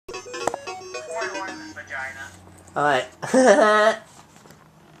Alright.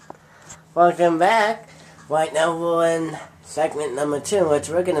 Welcome back. Right now we're in segment number 2, which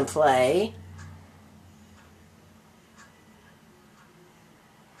we're gonna play.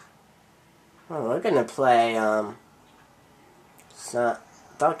 Oh, we're gonna play,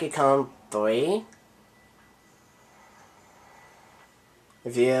 Donkey Kong 3.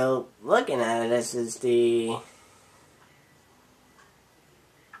 If you're looking at it, this is the...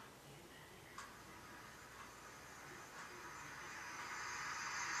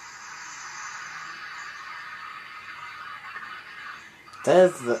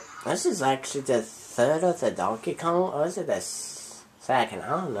 This is actually the third of the Donkey Kong, or is it the second? I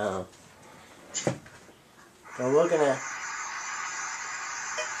don't know. So we're gonna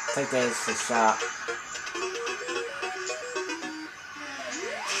take this to shop.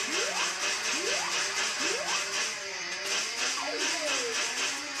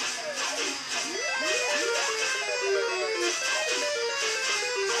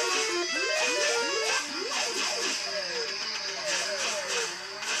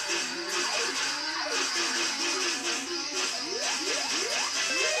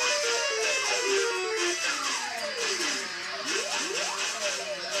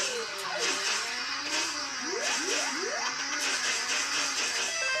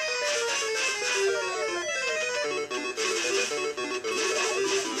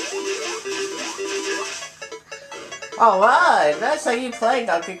 Alright, that's how you play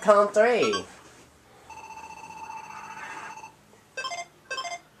Donkey Kong 3.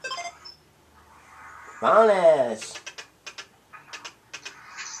 Bonus!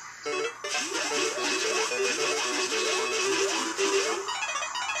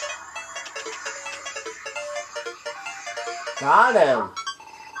 Got him!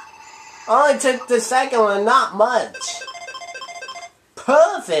 Only took the second one, not much.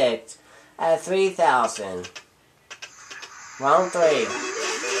 Perfect! At 3,000. Round 3.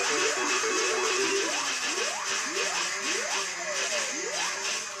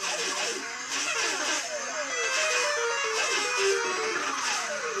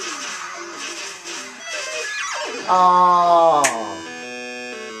 Oh.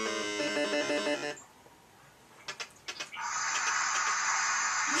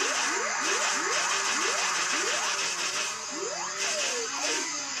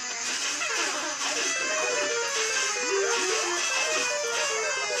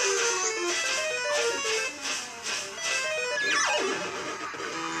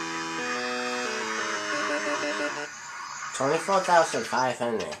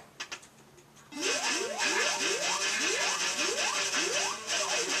 24,500.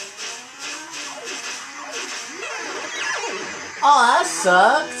 Oh, that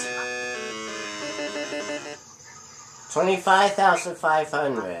sucked.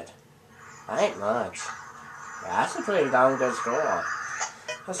 25,500. That ain't much. Yeah, that's a pretty darn good score.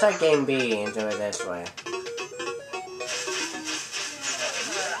 Let's start game B and do it this way.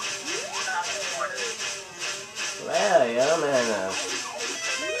 Well, yeah, man.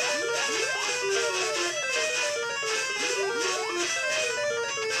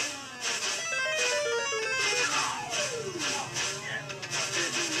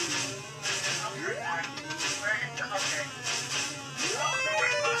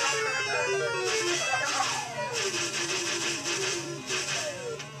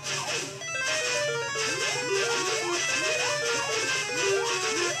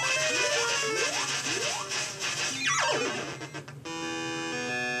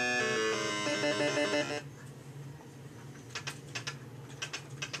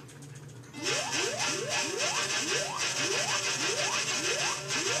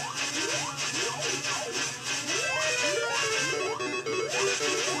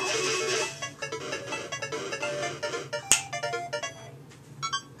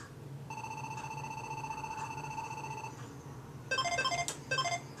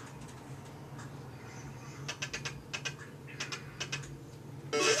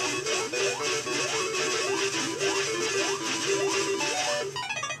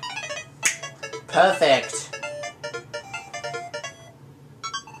 Perfect.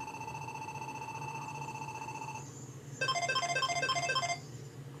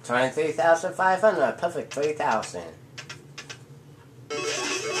 $23,500. Perfect 3,000.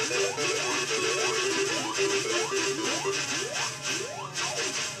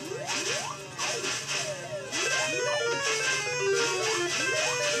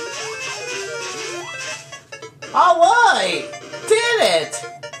 Alright! Did it!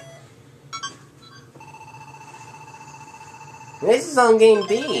 This is on game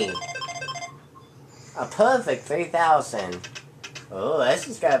B. A perfect 3,000. Oh, this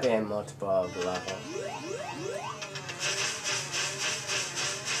is gotta be a multiple level.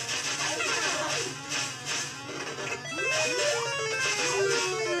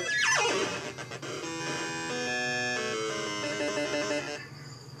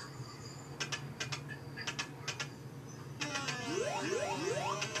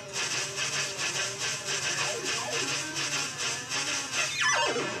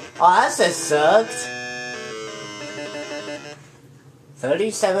 Oh, that just sucked.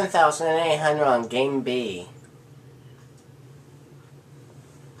 37,800 on game B.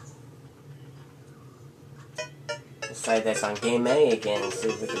 Let's try this on game A again and see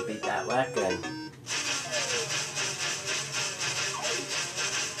if we can beat that record.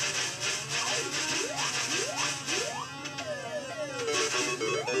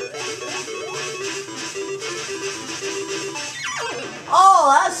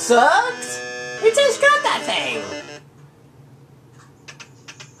 Oh, that sucks! We just got that thing!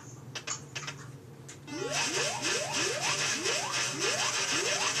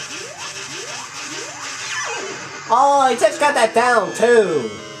 Oh, I just got that down too!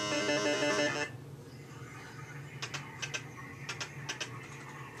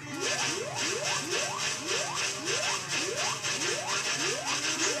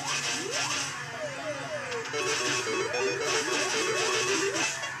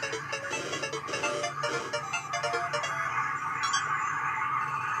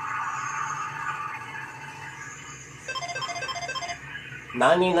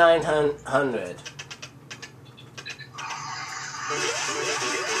 $9,900.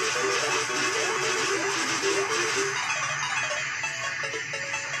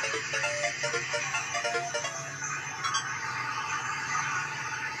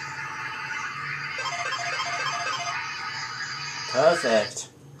 Perfect.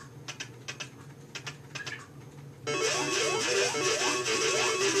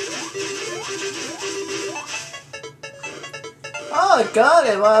 Oh, I got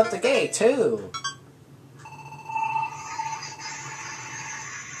it right up the gate too.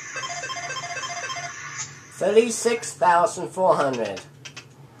 $36,400.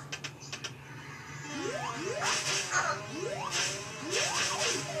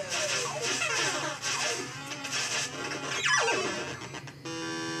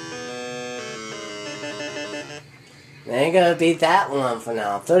 Ain't gonna beat that one for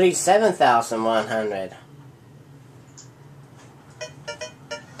now. 37,100.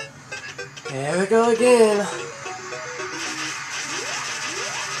 Here we go again.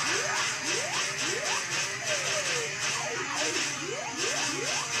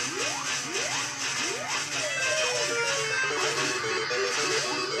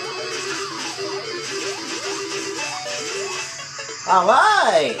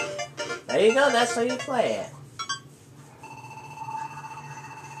 Alright! There you go, that's how you play it.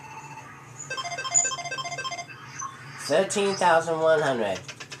 $13,100.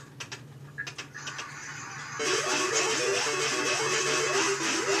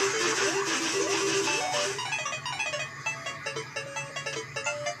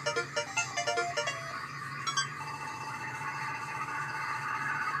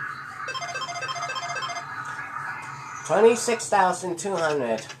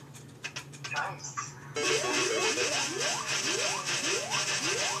 $26,200.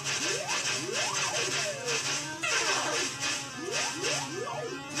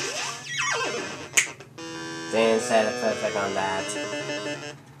 Didn't set it perfect on that.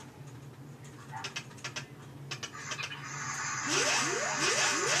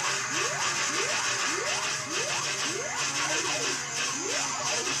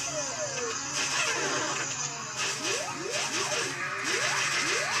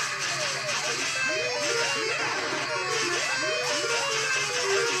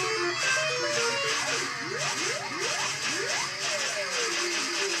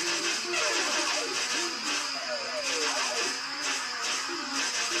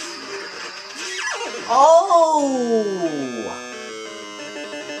 Oh!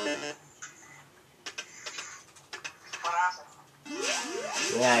 What happened?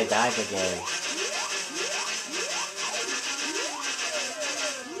 Yeah, I died again.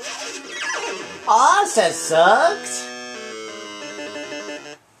 Oh, that sucked!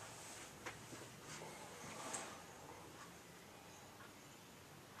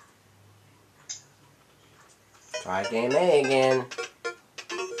 Try game A again.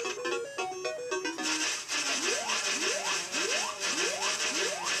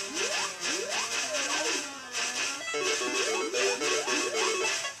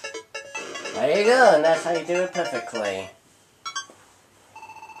 There you go, and that's how you do it perfectly.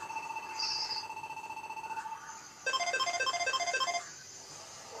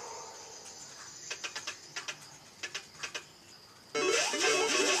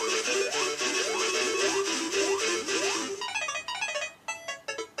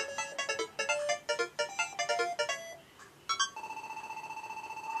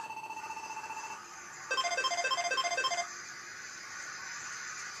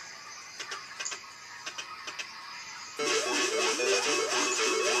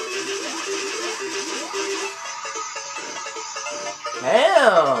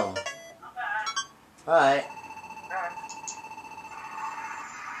 Damn! Alright.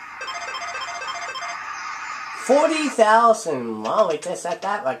 40,000. Wow, we just set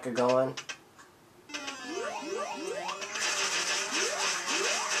that record going.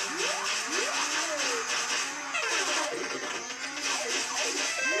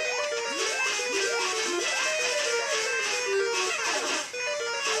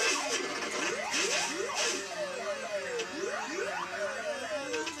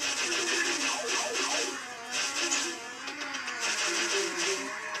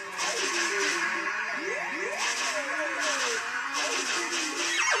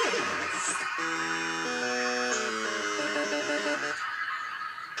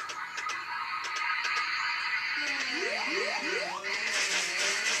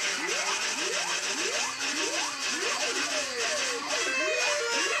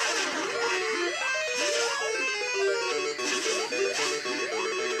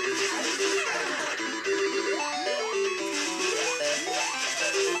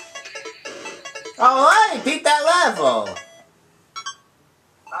 Alright, beat that level!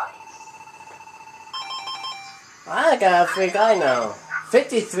 I got a free guy now.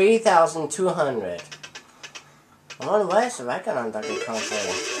 53,200. I wonder where's the record on Donkey Kong 3.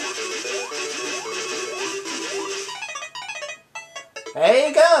 There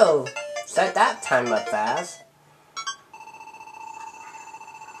you go! Set that time up fast.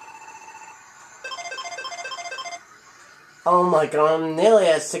 Oh my god, I'm nearly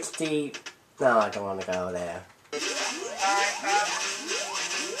at 60... No, I don't want to go there.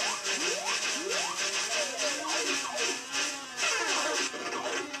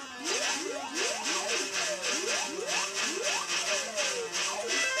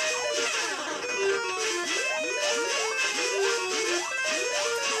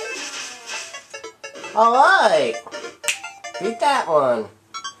 Alright! Beat that one.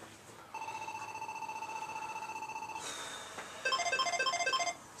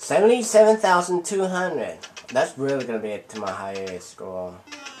 $77,200. That's really gonna be it to my highest score.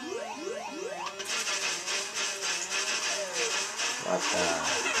 What the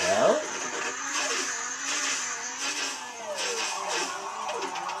hell?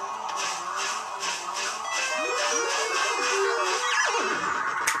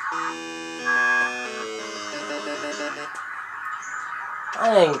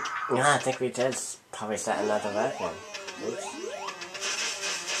 I think we just probably set another record. Oops.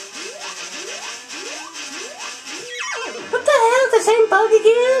 What the hell? The same bug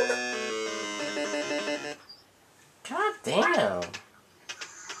again? God damn.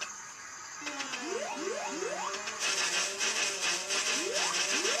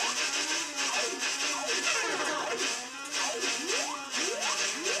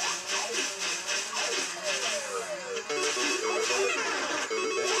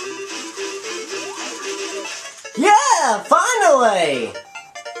 Yeah, finally!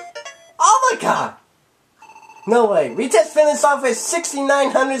 Oh my god! No way, we just finished off with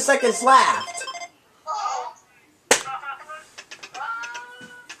 6,900 seconds left!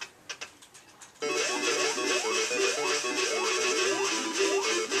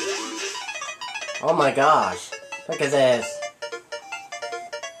 Oh my gosh, look at this.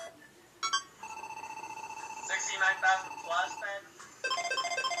 69,000 plus then?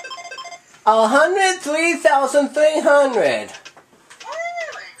 103,300!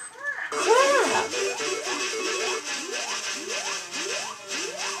 Holy crap! Crap!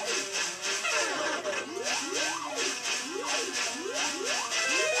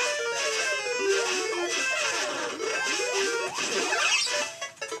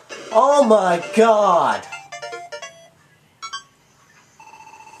 Oh my god!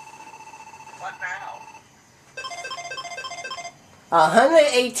 What now?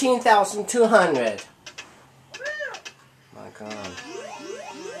 118,200. My god.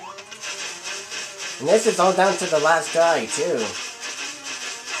 And this is all down to the last guy, too.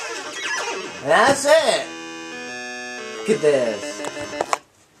 And that's it! Look at this.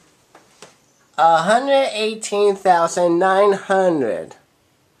 118,900.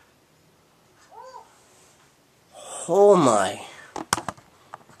 Oh my.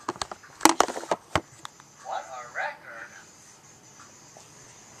 What a record.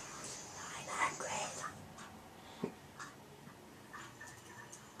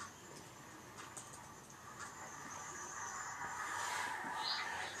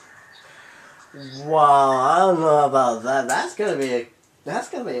 Wow, I don't know about that. That's gonna be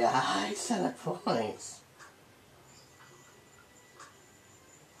a high set of points.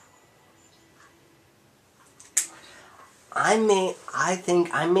 I think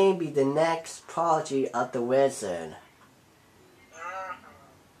I may be the next prodigy of the wizard.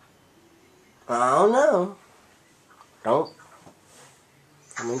 I don't know. Don't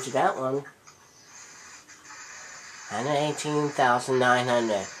mention that one.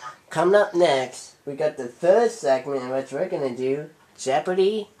 118,900. Coming up next, we got the third segment in which we're going to do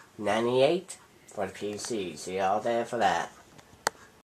Jeopardy! 98 for the PC. See y'all there for that.